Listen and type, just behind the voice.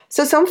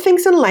So some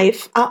things in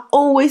life are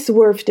always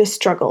worth the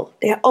struggle.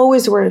 They're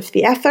always worth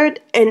the effort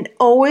and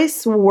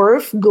always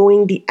worth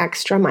going the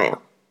extra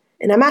mile.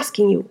 And I'm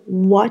asking you,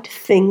 what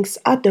things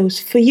are those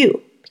for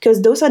you?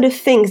 Because those are the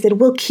things that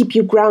will keep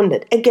you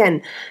grounded.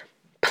 Again,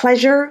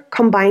 pleasure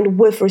combined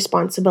with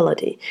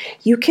responsibility.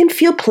 You can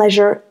feel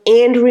pleasure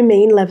and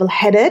remain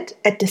level-headed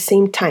at the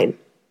same time.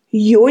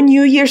 Your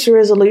New Year's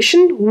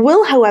resolution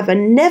will, however,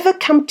 never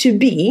come to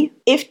be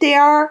if they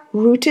are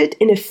rooted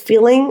in a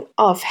feeling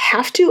of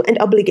have to and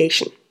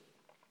obligation.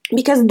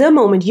 Because the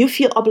moment you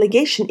feel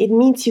obligation, it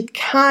means you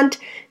can't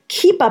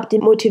keep up the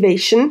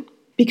motivation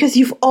because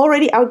you've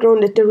already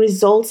outgrown the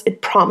results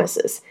it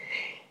promises.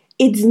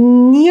 It's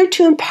near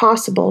to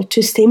impossible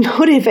to stay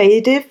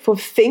motivated for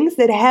things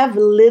that have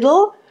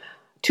little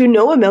to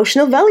no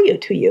emotional value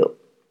to you.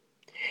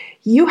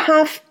 You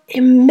have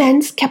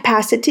immense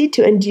capacity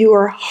to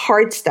endure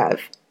hard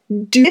stuff.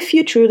 If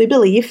you truly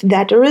believe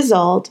that the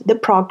result, the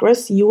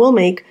progress you will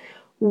make,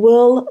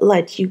 will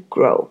let you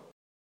grow.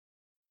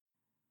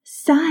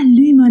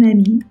 Salut mon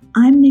ami,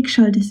 I'm Nick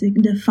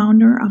Schultesig, the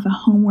founder of A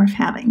Home Worth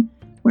Having,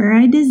 where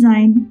I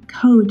design,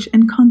 coach,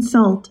 and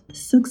consult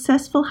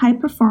successful high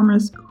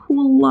performers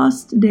who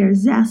lost their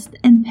zest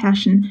and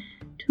passion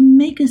to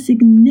make a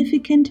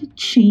significant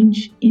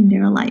change in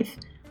their life.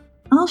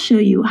 I'll show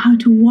you how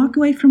to walk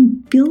away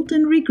from guilt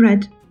and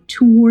regret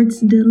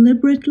towards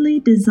deliberately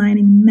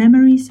designing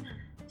memories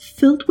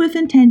filled with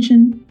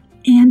intention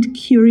and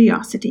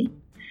curiosity.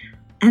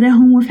 At A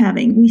Home Worth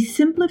Having, we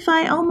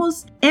simplify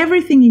almost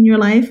everything in your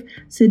life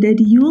so that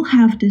you'll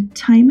have the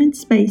time and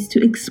space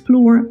to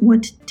explore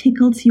what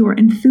tickles your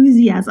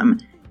enthusiasm,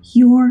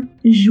 your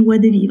joie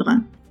de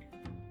vivre.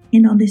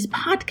 And on this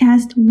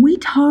podcast, we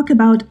talk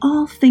about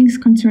all things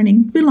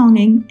concerning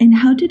belonging and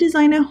how to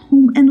design a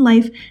home and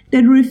life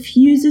that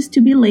refuses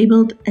to be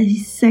labeled a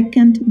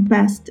second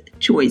best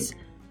choice,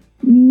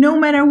 no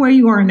matter where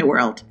you are in the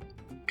world.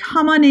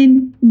 Come on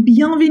in,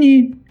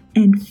 bienvenue,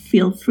 and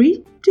feel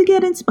free to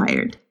get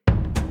inspired.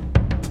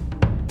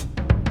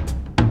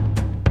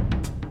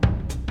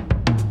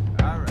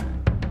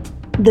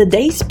 The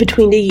days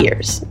between the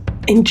years.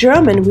 In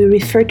German, we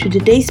refer to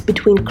the days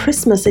between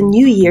Christmas and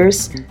New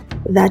Year's,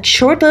 that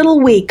short little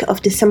week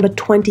of December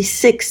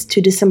 26th to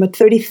December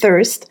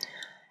 31st,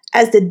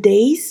 as the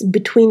days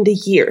between the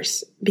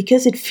years,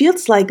 because it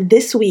feels like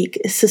this week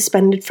is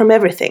suspended from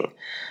everything.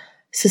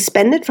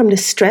 Suspended from the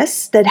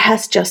stress that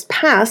has just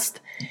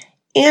passed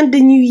and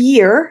the new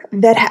year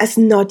that has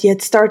not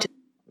yet started.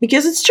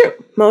 Because it's true,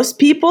 most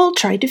people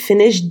try to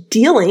finish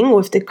dealing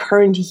with the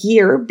current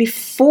year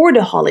before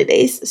the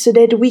holidays so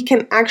that we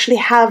can actually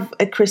have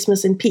a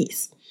Christmas in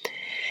peace.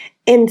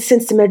 And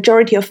since the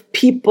majority of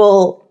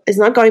people is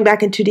not going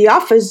back into the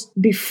office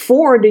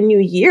before the new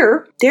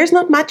year, there's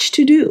not much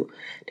to do.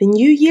 The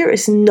new year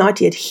is not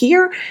yet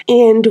here,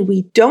 and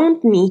we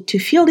don't need to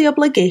feel the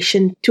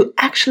obligation to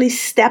actually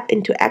step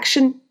into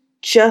action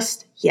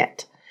just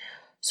yet.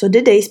 So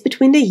the days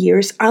between the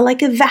years are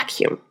like a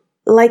vacuum,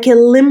 like a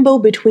limbo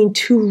between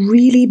two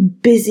really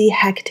busy,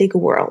 hectic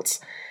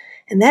worlds.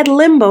 And that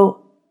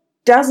limbo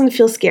doesn't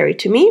feel scary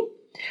to me,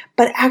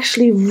 but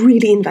actually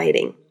really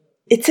inviting.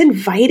 It's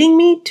inviting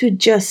me to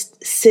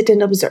just sit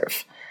and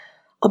observe.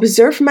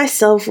 Observe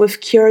myself with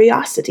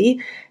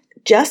curiosity,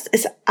 just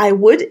as I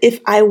would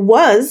if I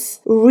was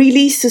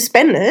really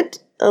suspended,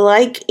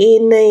 like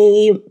in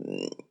a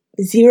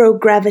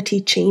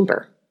zero-gravity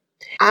chamber.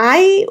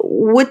 I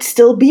would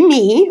still be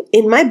me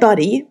in my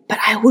body, but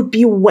I would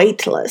be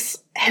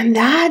weightless. And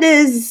that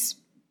is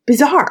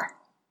bizarre.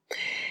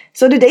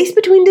 So the days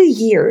between the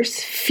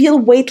years feel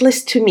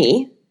weightless to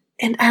me,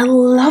 and I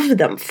love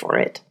them for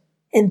it.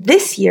 And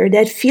this year,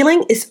 that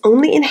feeling is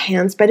only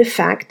enhanced by the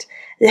fact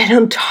that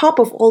on top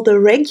of all the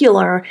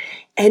regular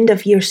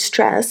end-of-year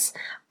stress,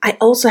 I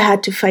also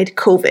had to fight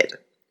COVID,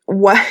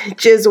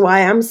 which is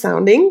why I'm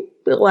sounding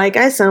like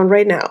I sound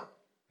right now.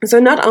 So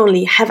not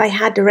only have I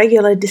had the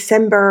regular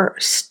December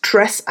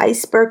stress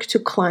iceberg to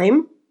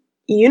climb,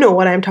 you know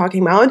what I'm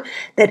talking about,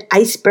 that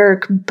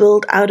iceberg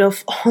built out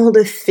of all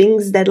the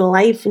things that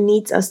life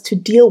needs us to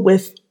deal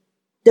with,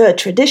 the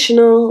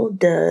traditional,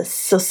 the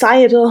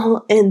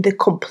societal, and the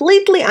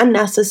completely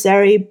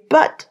unnecessary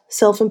but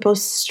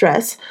self-imposed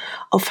stress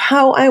of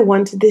how I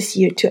want this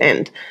year to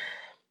end.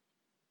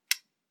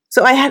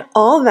 So I had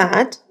all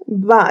that,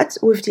 but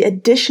with the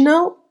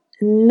additional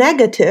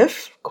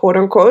negative, quote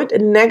unquote,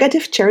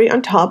 negative cherry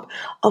on top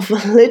of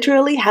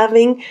literally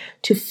having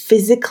to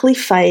physically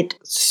fight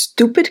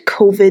stupid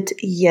COVID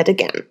yet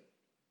again.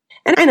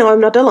 And I know I'm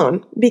not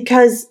alone,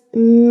 because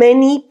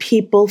many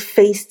people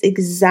faced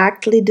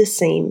exactly the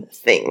same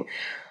thing.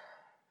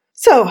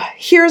 So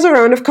here's a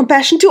round of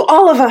compassion to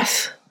all of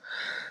us.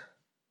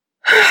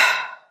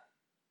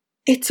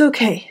 It's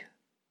okay.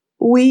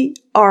 We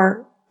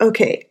are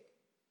okay.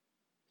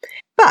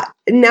 But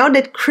now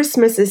that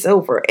Christmas is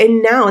over,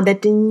 and now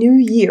that the new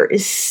year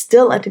is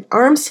still at an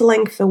arm's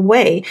length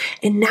away,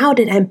 and now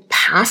that I'm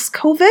past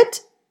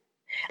COVID,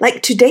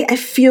 like today I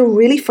feel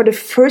really for the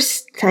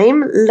first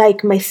time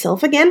like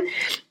myself again.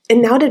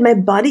 And now that my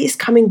body is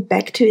coming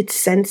back to its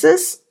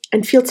senses,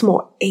 and feels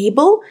more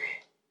able,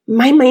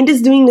 my mind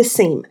is doing the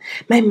same.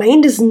 My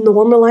mind is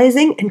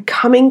normalizing and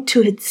coming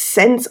to its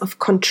sense of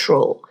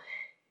control.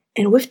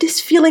 And with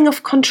this feeling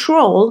of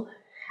control,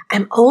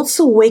 I'm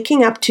also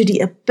waking up to the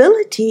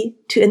ability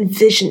to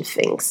envision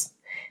things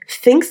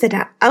that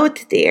are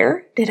out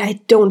there that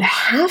I don't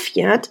have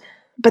yet,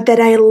 but that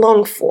I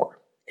long for.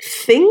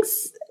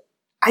 Things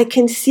I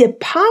can see a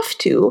path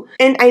to,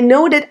 and I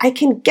know that I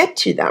can get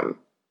to them.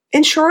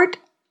 In short,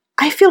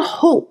 I feel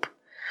hope.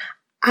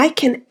 I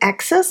can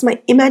access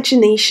my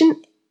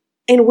imagination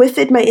and with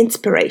it my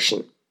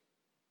inspiration,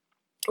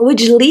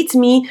 which leads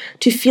me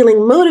to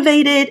feeling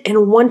motivated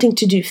and wanting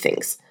to do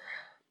things.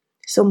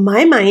 So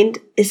my mind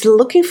is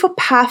looking for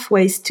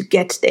pathways to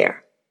get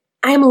there.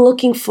 I'm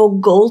looking for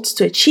goals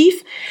to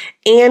achieve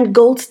and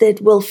goals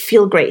that will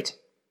feel great,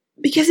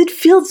 because it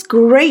feels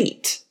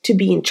great to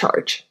be in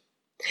charge.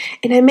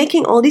 And I'm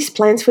making all these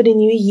plans for the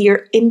new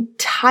year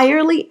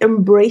entirely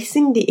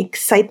embracing the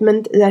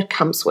excitement that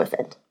comes with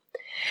it.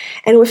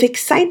 And with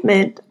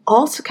excitement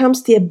also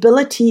comes the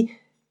ability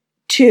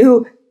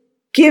to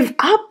give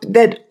up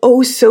that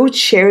oh so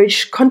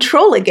cherished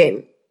control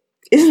again.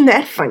 Isn't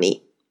that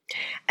funny?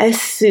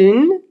 As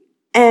soon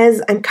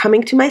as I'm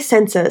coming to my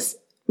senses,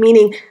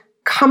 meaning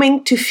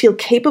coming to feel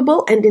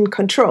capable and in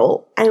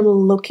control, I'm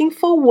looking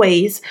for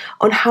ways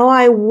on how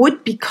I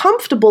would be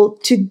comfortable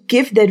to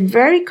give that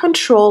very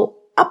control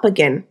up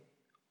again.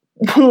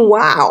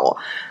 Wow.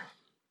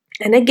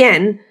 And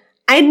again,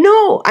 I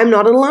know I'm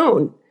not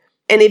alone.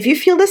 And if you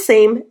feel the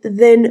same,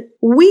 then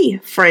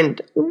we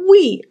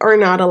are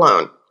not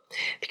alone.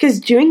 Because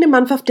during the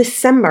month of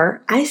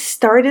December, I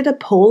started a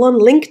poll on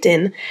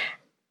LinkedIn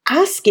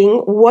asking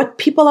what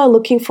people are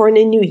looking for in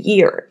a new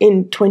year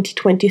in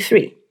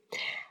 2023.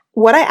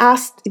 What I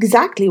asked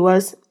exactly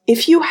was,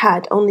 if you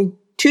had only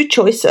two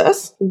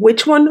choices,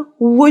 which one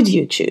would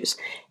you choose?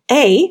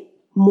 A,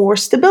 more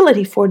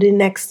stability for the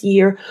next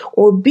year,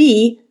 or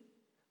B,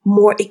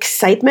 more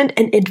excitement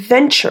and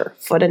adventure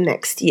for the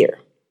next year.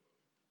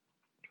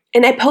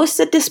 And I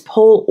posted this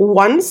poll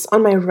once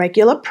on my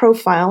regular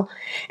profile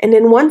and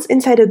then once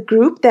inside a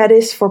group that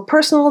is for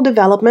personal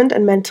development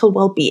and mental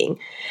well-being.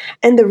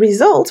 And the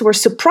results were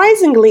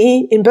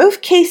surprisingly, in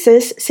both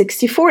cases,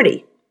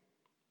 60-40.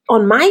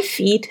 On my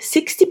feed,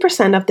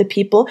 60% of the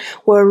people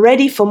were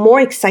ready for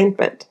more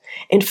excitement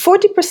and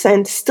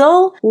 40%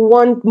 still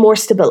want more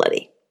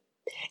stability.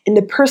 In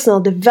the personal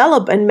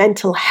development and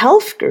mental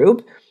health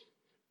group,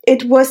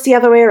 it was the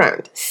other way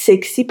around.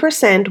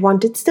 60%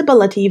 wanted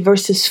stability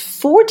versus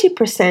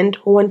 40%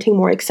 wanting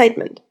more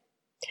excitement.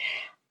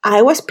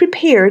 I was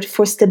prepared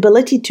for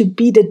stability to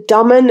be the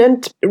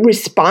dominant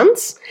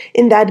response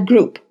in that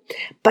group.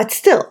 But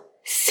still,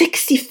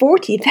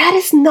 60-40, that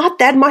is not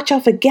that much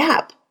of a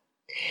gap.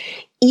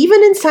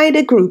 Even inside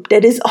a group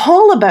that is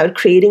all about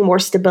creating more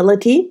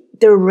stability,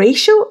 the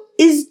ratio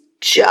is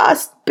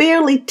just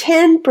barely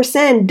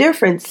 10%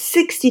 difference,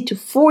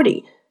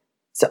 60-40.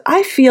 So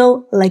I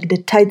feel like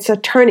the tides are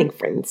turning,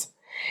 friends.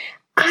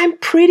 I'm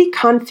pretty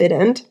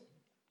confident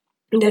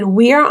that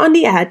we are on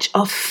the edge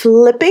of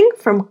flipping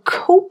from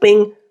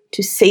coping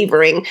to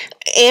savoring,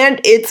 and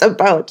it's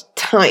about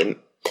time.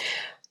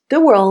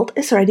 The world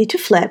is ready to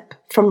flip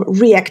from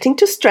reacting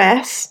to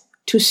stress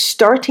to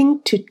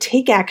starting to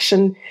take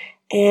action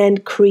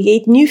and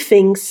create new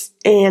things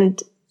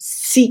and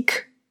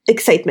seek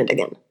excitement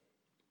again.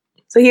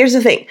 So here's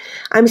the thing.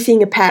 I'm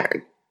seeing a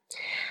pattern.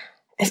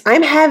 As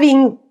I'm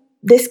having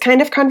this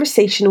kind of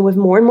conversation with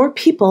more and more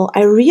people,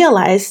 I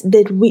realize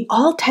that we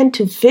all tend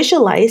to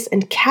visualize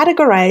and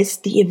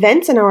categorize the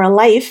events in our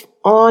life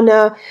on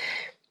a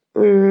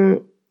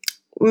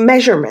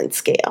measurement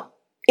scale.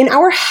 In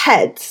our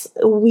heads,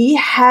 we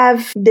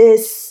have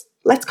this,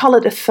 let's call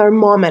it a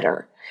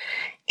thermometer.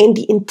 And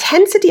the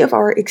intensity of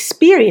our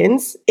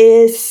experience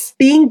is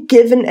being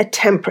given a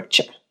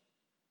temperature.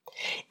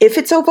 If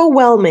it's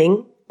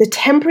overwhelming, the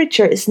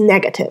temperature is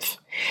negative,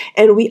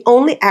 and we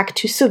only act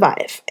to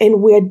survive,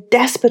 and we're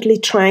desperately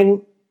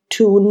trying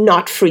to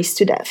not freeze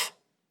to death.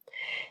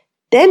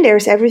 Then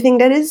there's everything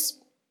that is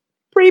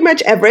pretty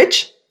much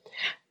average,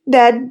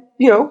 that,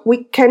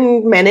 we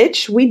can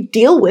manage, we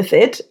deal with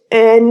it,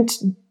 and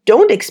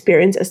don't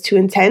experience as too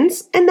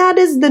intense, and that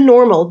is the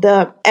normal,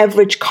 the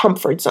average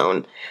comfort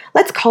zone.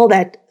 Let's call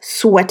that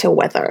sweater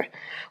weather,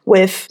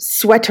 with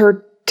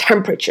sweater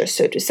temperature,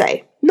 so to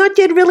say. Not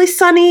yet really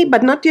sunny,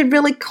 but not yet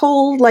really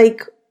cold,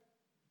 like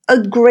a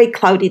gray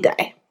cloudy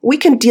day. We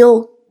can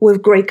deal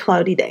with gray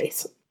cloudy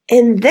days.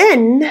 And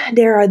then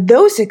there are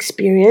those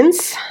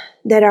experiences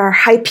that are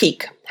high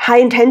peak, high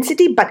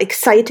intensity, but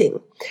exciting.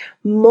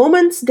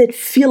 Moments that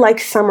feel like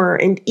summer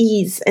and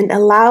ease and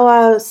allow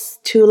us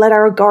to let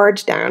our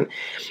guard down.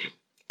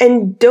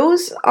 And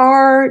those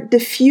are the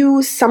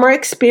few summer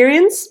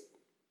experiences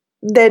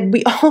that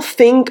we all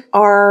think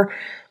are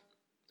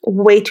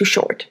way too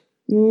short.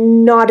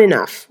 Not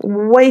enough,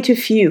 way too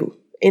few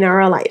in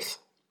our life.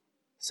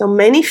 So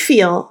many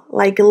feel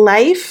like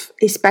life,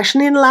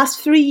 especially in the last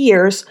 3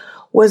 years,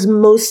 was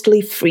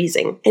mostly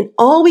freezing. And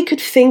all we could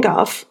think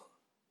of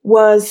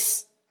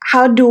was,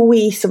 how do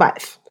we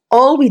survive?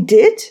 all we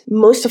did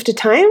most of the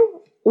time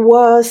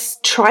was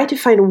try to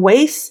find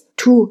ways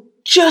to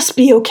just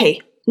be okay,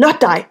 not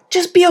die,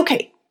 just be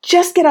okay.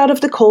 Just get out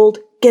of the cold,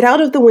 get out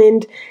of the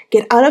wind,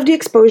 get out of the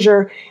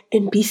exposure,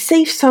 and be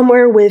safe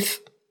somewhere with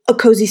a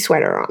cozy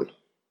sweater on.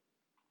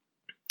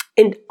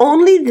 And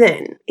only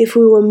then, if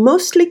we were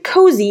mostly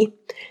cozy,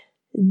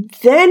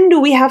 then do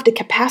we have the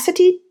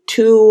capacity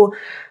to,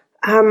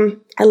 I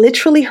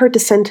literally heard the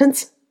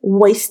sentence,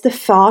 waste the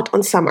thought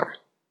on summer.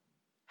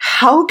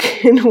 How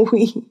can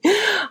we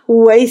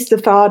waste the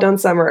thought on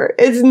summer?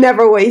 It's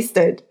never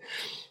wasted.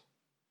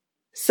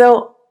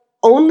 So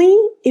only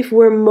if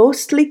we're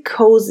mostly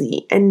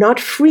cozy and not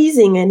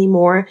freezing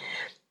anymore,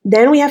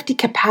 then we have the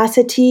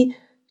capacity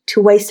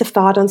to waste a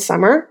thought on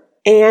summer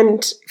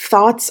and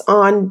thoughts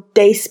on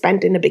days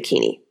spent in a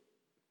bikini.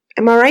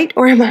 Am I right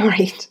or am I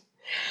right?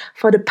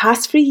 For the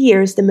past 3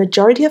 years, the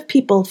majority of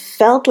people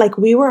felt like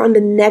we were on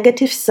the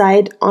negative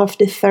side of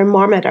the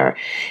thermometer,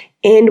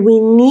 and we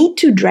need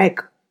to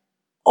drag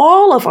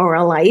all of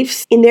our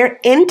lives in their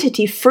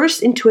entity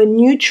first into a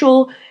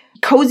neutral,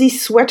 cozy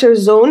sweater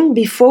zone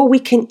before we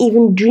can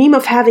even dream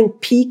of having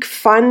peak,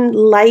 fun,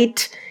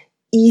 light,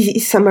 easy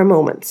summer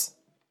moments.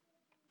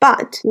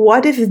 But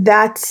what if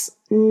that's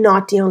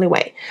not the only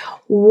way?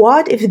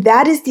 What if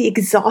that is the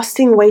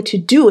exhausting way to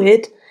do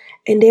it,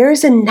 and there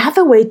is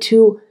another way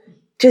to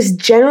just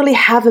generally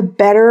have a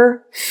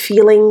better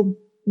feeling,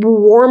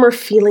 warmer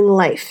feeling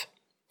life?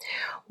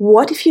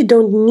 What if you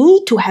don't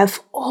need to have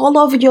all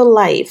of your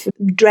life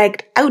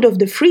dragged out of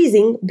the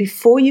freezing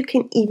before you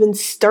can even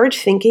start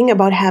thinking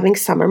about having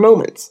summer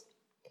moments?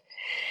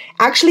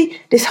 Actually,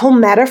 this whole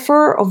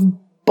metaphor of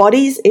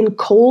bodies in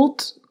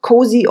cold,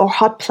 cozy, or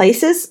hot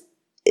places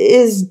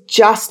is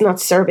just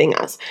not serving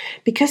us,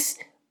 because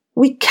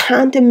we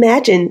can't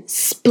imagine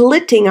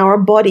splitting our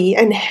body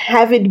and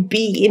have it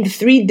be in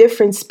 3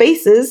 different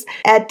spaces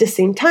at the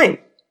same time.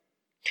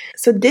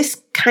 So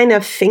this kind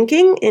of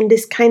thinking and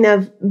this kind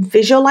of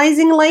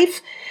visualizing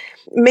life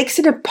makes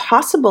it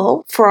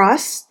impossible for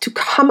us to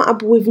come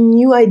up with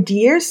new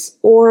ideas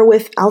or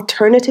with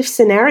alternative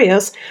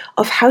scenarios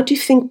of how to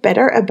think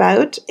better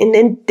about and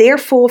then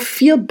therefore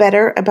feel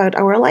better about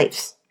our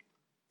lives.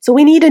 So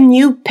we need a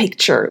new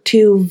picture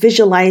to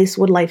visualize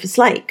what life is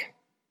like.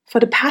 For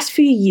the past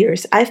few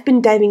years, I've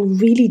been diving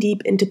really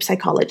deep into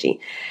psychology,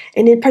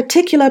 and in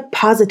particular,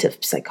 positive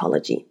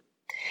psychology.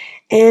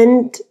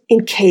 And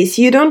in case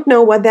you don't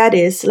know what that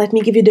is, let me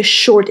give you the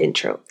short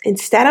intro.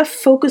 Instead of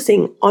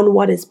focusing on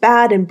what is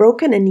bad and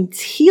broken and needs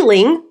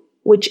healing,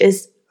 which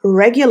is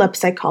regular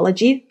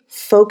psychology,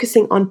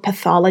 focusing on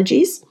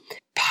pathologies,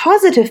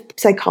 positive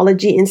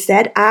psychology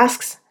instead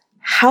asks,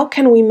 how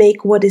can we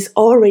make what is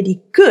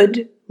already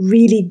good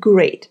really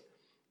great?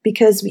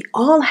 Because we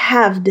all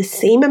have the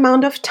same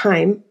amount of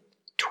time,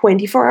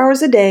 24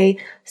 hours a day,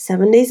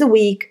 7 days a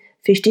week,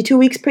 52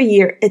 weeks per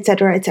year,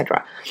 etc.,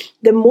 etc.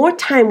 The more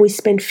time we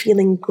spend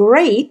feeling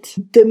great,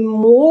 the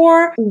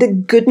more the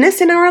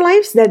goodness in our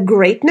lives, that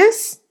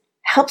greatness,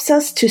 helps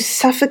us to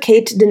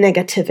suffocate the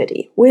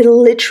negativity. We're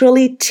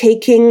literally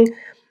taking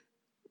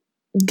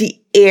the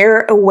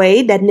air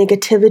away that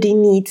negativity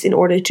needs in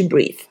order to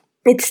breathe.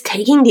 It's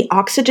taking the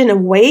oxygen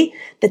away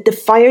that the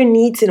fire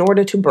needs in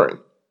order to burn.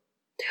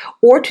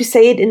 Or to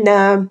say it in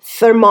the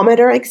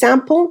thermometer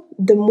example,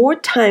 the more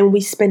time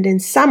we spend in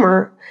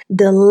summer,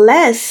 the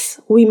less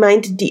we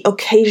mind the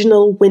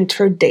occasional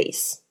winter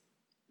days.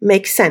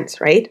 Makes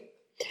sense, right?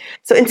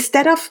 So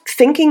instead of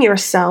thinking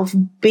yourself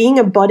being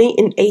a body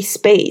in a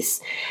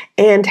space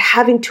and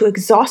having to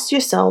exhaust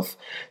yourself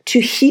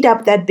to heat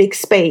up that big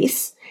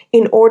space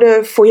in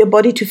order for your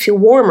body to feel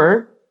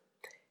warmer,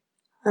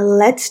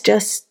 let's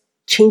just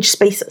change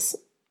spaces.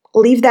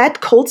 Leave that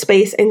cold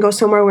space and go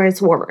somewhere where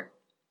it's warmer.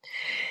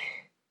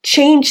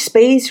 Change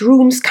space,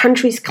 rooms,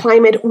 countries,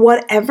 climate,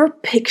 whatever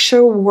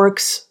picture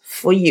works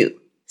for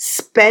you.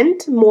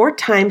 Spend more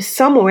time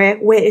somewhere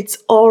where it's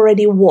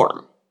already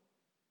warm.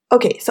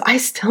 Okay, so I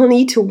still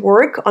need to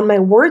work on my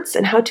words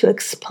and how to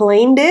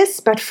explain this,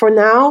 but for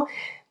now,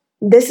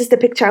 this is the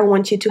picture I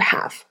want you to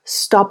have.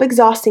 Stop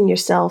exhausting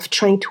yourself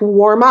trying to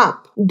warm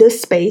up the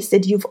space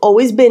that you've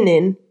always been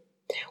in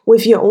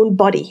with your own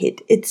body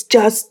heat. It's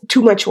just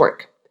too much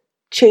work.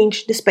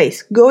 Change the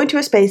space. Go into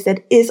a space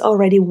that is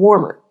already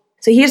warmer.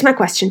 So here's my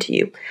question to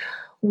you.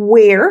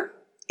 Where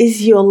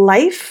is your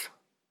life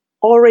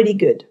already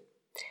good?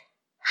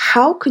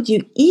 How could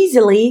you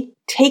easily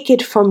take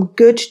it from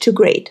good to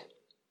great?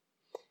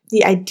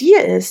 The idea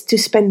is to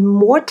spend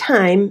more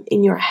time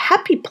in your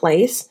happy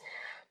place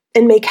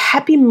and make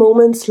happy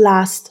moments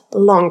last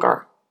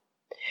longer.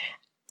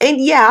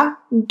 And yeah,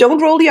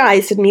 don't roll your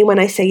eyes at me when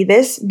I say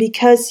this,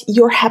 because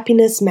your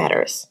happiness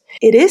matters.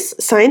 It is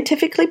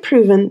scientifically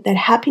proven that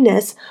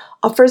happiness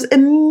offers a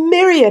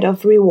myriad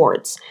of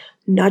rewards,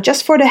 not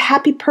just for the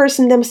happy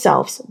person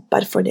themselves,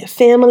 but for their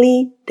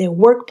family, their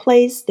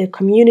workplace, their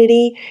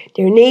community,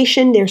 their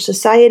nation, their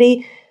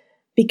society,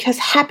 because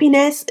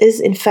happiness is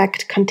in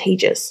fact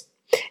contagious.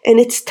 And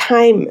it's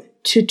time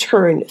to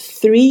turn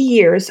 3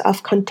 years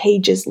of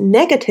contagious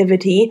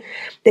negativity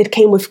that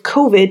came with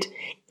COVID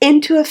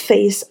into a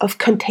phase of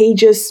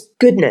contagious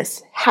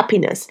goodness,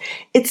 happiness.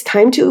 It's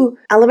time to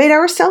elevate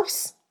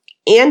ourselves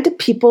and the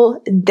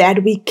people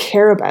that we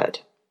care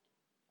about.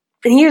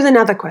 And here's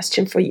another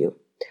question for you.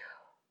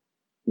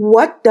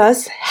 What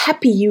does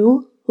happy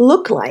you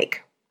look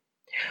like?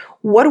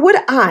 What would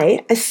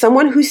I, as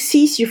someone who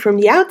sees you from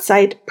the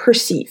outside,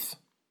 perceive?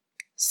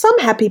 Some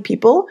happy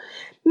people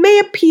may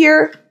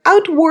appear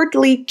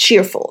outwardly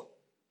cheerful.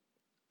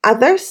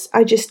 Others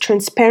are just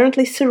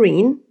transparently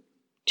serene,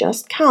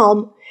 just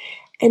calm,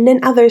 and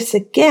then others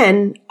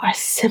again are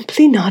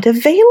simply not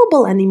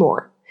available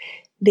anymore.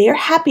 Their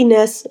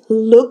happiness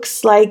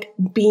looks like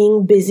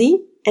being busy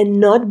and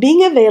not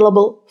being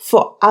available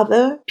for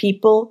other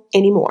people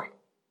anymore.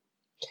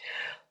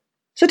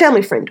 So tell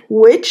me, friend,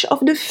 which of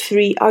the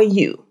three are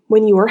you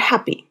when you are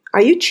happy?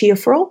 Are you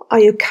cheerful? Are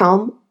you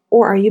calm?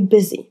 Or are you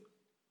busy?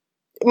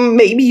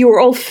 Maybe you're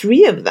all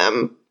three of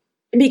them.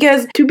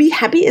 Because to be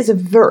happy is a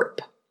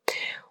verb.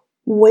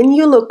 When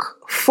you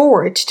look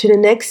forward to the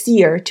next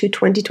year, to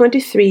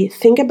 2023,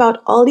 think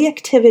about all the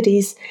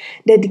activities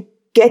that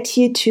get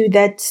you to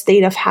that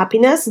state of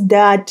happiness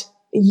that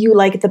you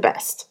like the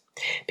best.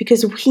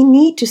 Because we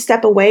need to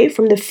step away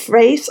from the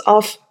phrase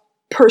of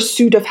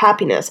pursuit of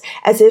happiness,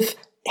 as if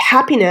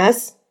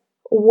happiness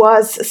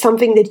was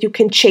something that you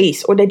can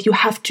chase or that you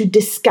have to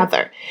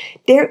discover.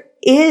 There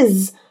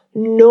is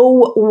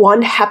no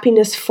one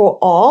happiness for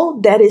all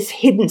that is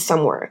hidden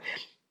somewhere.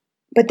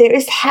 But there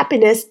is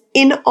happiness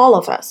in all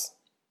of us.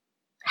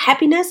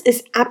 Happiness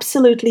is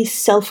absolutely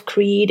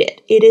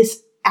self-created. It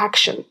is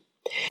action.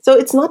 So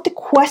it's not the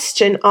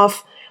question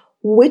of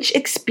which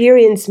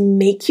experience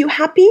make you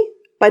happy,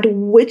 but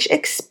which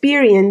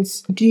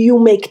experience do you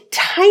make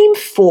time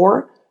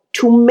for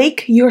to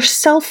make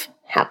yourself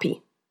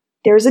happy.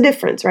 There's a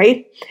difference,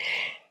 right?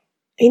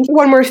 And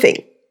one more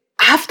thing.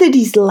 After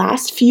these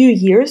last few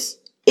years,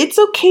 it's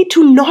okay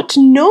to not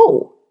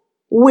know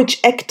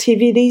which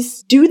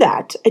activities do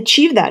that,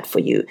 achieve that for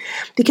you.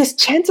 Because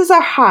chances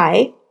are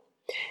high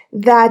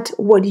that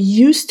what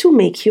used to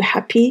make you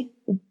happy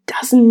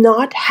does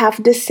not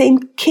have the same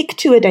kick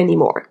to it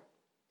anymore.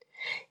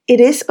 It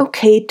is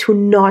okay to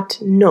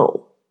not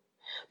know.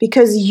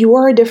 Because you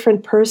are a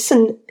different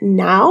person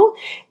now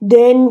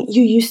than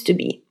you used to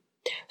be.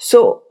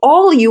 So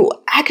all you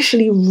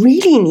actually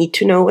really need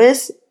to know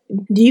is,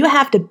 do you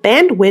have the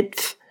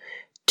bandwidth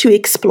to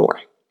explore?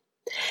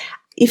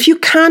 If you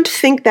can't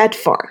think that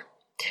far,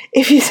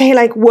 if you say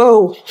like,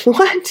 whoa,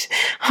 what?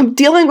 I'm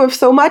dealing with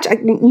so much.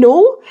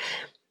 No,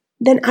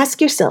 then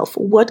ask yourself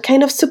what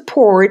kind of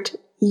support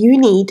you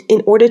need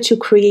in order to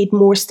create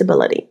more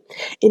stability.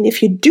 And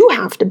if you do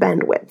have the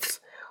bandwidth,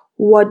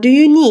 what do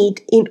you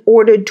need in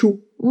order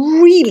to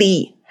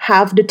really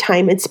have the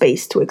time and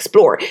space to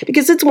explore?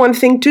 Because it's one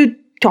thing to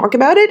talk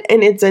about it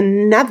and it's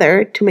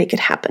another to make it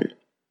happen.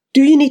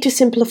 Do you need to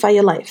simplify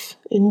your life?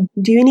 And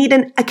do you need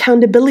an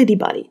accountability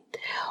buddy?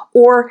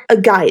 Or a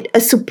guide,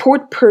 a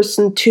support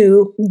person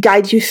to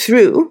guide you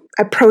through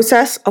a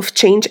process of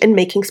change and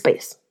making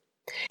space?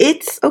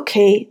 It's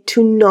okay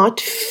to not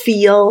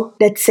feel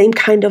that same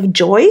kind of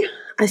joy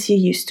as you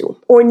used to,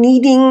 or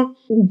needing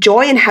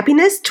joy and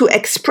happiness to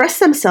express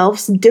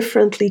themselves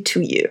differently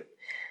to you.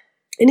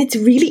 And it's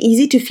really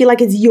easy to feel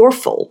like it's your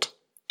fault,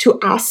 to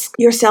ask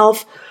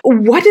yourself,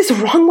 what is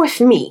wrong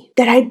with me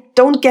that I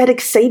don't get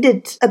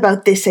excited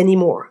about this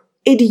anymore?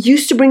 It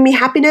used to bring me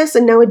happiness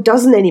and now it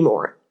doesn't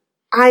anymore.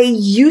 I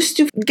used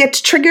to get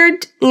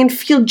triggered and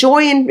feel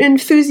joy and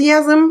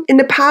enthusiasm in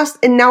the past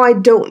and now I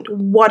don't.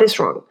 What is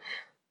wrong?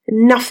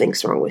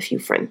 Nothing's wrong with you,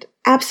 friend.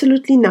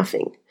 Absolutely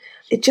nothing.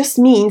 It just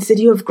means that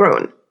you have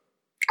grown.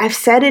 I've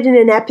said it in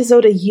an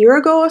episode a year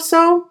ago or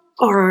so,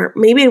 or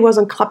maybe it was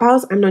on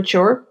Clubhouse, I'm not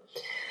sure.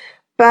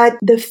 But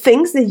the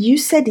things that you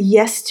said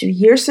yes to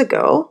years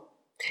ago,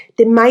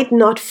 they might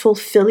not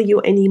fulfill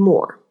you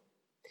anymore.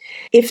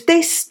 If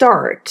they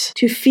start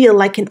to feel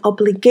like an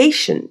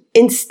obligation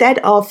instead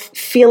of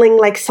feeling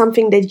like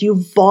something that you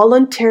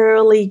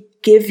voluntarily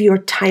give your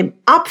time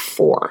up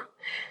for,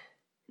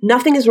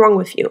 nothing is wrong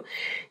with you.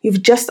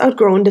 You've just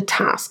outgrown the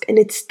task and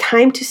it's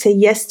time to say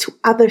yes to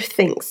other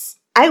things.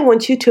 I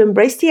want you to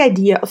embrace the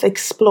idea of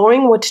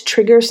exploring what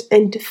triggers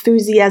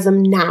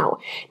enthusiasm now.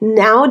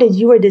 Now that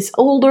you are this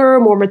older,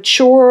 more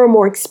mature,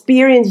 more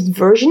experienced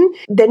version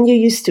than you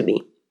used to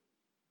be.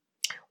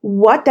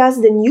 What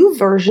does the new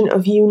version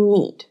of you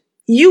need?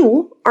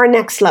 You are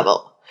next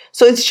level.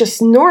 So it's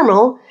just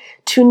normal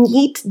to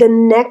need the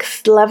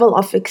next level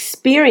of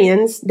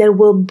experience that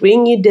will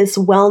bring you this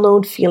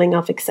well-known feeling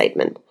of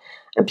excitement.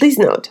 And please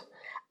note,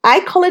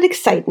 I call it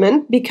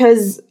excitement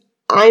because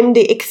I'm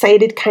the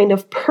excited kind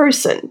of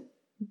person.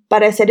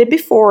 But I said it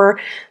before,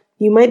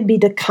 you might be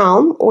the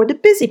calm or the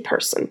busy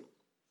person.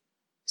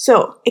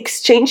 So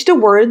exchange the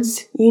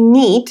words you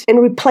need and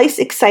replace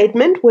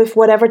excitement with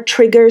whatever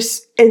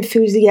triggers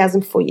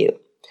enthusiasm for you.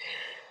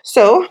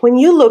 So when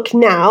you look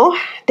now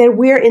that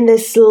we're in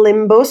this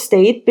limbo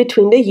state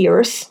between the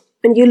years,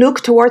 and you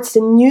look towards the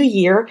new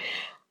year,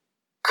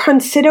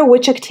 consider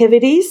which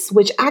activities,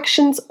 which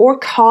actions or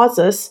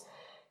causes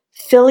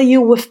fill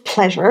you with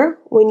pleasure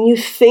when you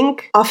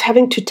think of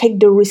having to take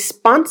the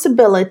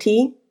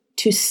responsibility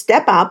to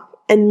step up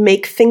and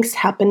make things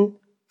happen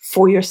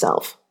for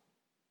yourself.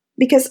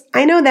 Because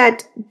I know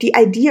that the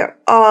idea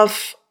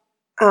of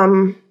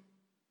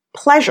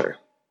pleasure,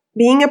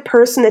 being a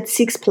person that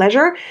seeks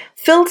pleasure,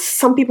 fills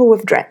some people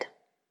with dread.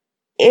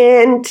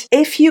 And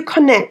if you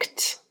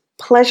connect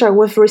pleasure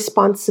with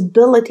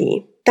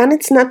responsibility, then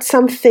it's not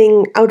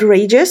something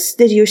outrageous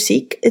that you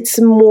seek. It's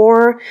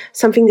more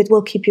something that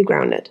will keep you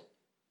grounded.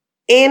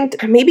 And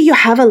maybe you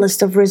have a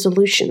list of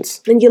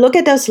resolutions and you look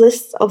at those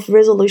lists of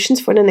resolutions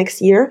for the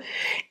next year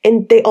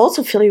and they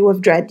also fill you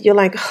with dread. You're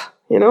like,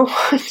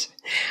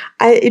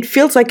 it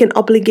feels like an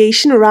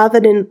obligation rather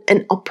than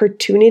an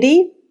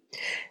opportunity.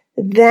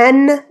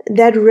 Then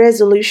that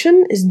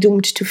resolution is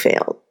doomed to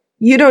fail.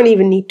 You don't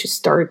even need to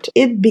start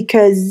it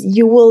because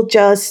you will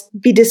just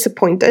be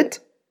disappointed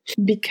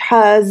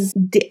because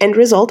the end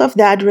result of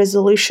that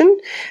resolution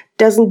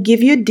doesn't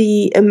give you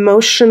the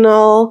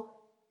emotional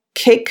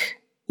kick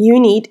you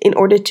need in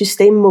order to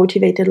stay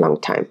motivated long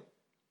time.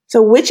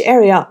 So which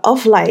area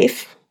of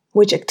life,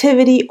 which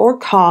activity or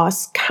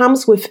cause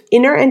comes with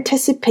inner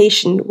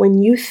anticipation when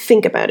you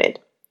think about it?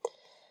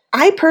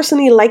 I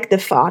personally like the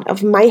thought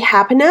of my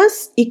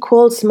happiness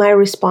equals my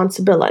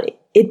responsibility.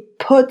 It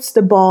puts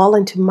the ball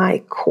into my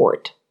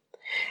court.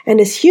 And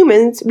as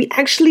humans, we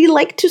actually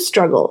like to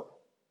struggle.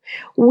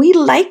 We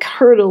like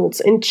hurdles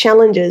and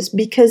challenges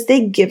because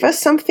they give us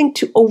something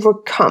to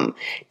overcome.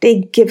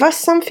 They give us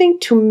something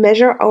to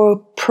measure our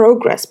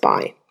progress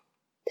by.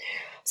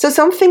 So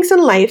some things in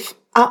life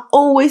are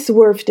always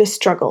worth the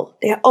struggle.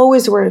 They are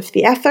always worth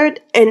the effort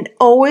and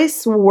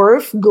always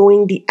worth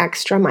going the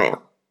extra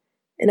mile.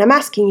 And I'm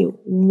asking you,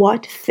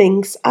 what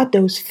things are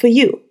those for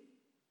you?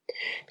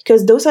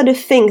 Because those are the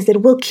things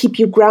that will keep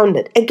you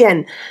grounded.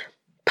 Again,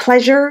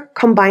 pleasure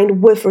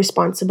combined with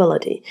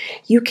responsibility.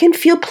 You can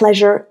feel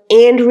pleasure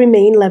and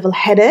remain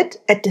level-headed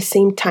at the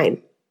same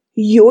time.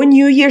 Your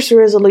New Year's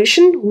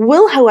resolution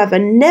will, however,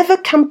 never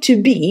come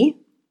to be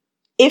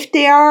if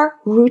they are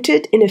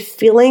rooted in a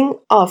feeling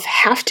of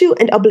have to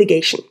and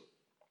obligation.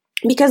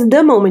 Because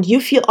the moment you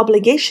feel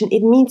obligation,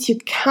 it means you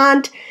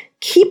can't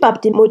keep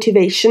up the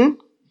motivation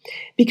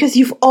because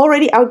you've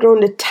already outgrown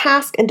the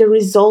task and the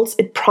results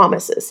it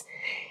promises.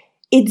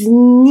 It's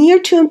near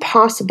to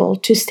impossible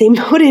to stay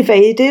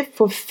motivated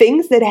for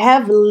things that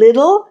have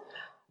little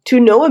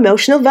to no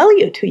emotional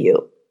value to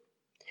you.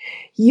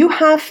 You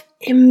have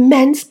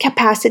immense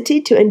capacity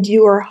to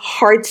endure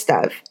hard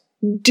stuff.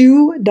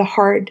 Do the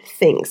hard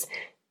things.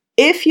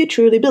 If you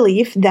truly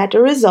believe that the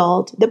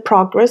result, the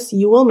progress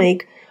you will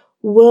make,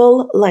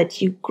 will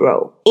let you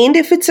grow. And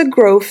if it's a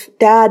growth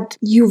that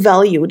you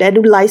value,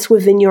 that lies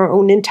within your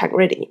own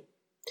integrity.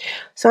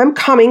 So I'm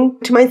coming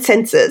to my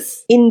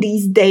senses in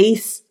these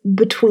days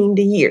between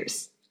the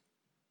years.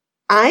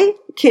 I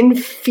can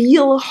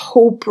feel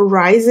hope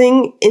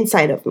rising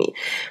inside of me.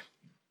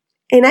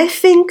 And I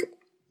think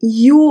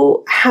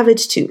you have it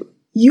too.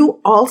 You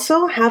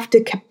also have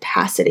the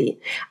capacity.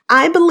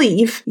 I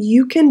believe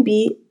you can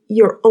be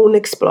your own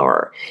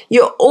explorer,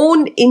 your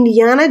own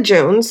Indiana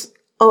Jones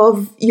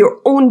of your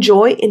own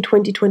joy in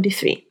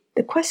 2023.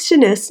 The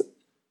question is,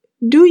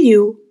 do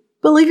you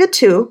believe it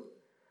too?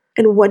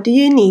 And what do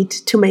you need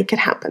to make it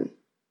happen?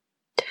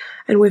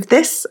 And with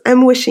this,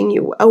 I'm wishing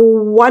you a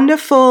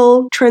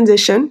wonderful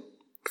transition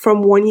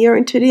from one year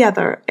into the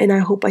other. And I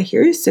hope I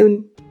hear you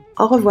soon.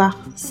 Au revoir,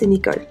 c'est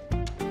Nicole.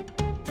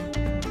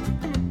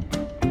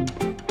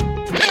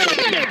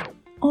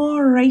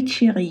 Alright,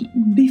 chérie,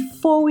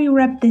 before we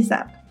wrap this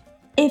up,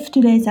 if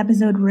today's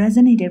episode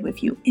resonated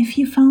with you, if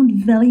you found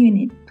value in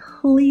it,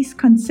 please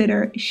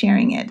consider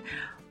sharing it.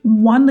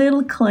 One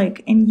little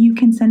click and you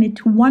can send it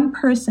to one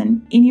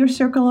person in your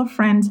circle of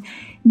friends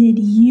that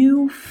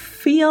you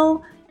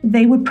feel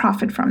they would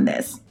profit from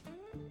this.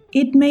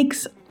 It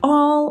makes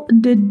all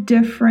the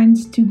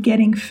difference to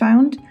getting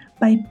found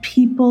by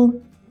people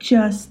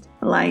just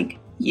like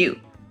you.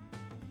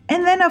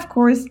 And then, of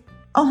course,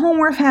 a home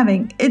worth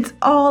having. It's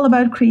all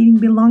about creating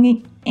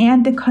belonging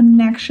and the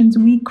connections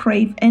we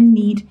crave and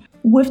need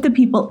with the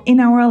people in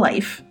our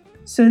life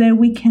so that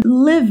we can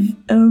live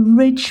a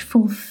rich,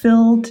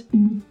 fulfilled,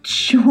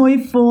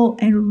 joyful,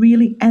 and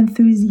really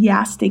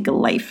enthusiastic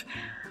life.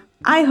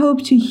 I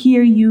hope to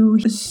hear you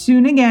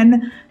soon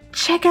again.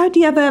 Check out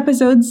the other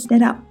episodes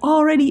that are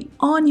already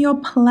on your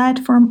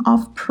platform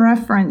of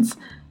preference.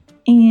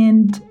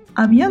 And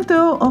à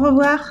bientôt. Au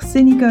revoir,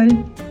 c'est Nicole.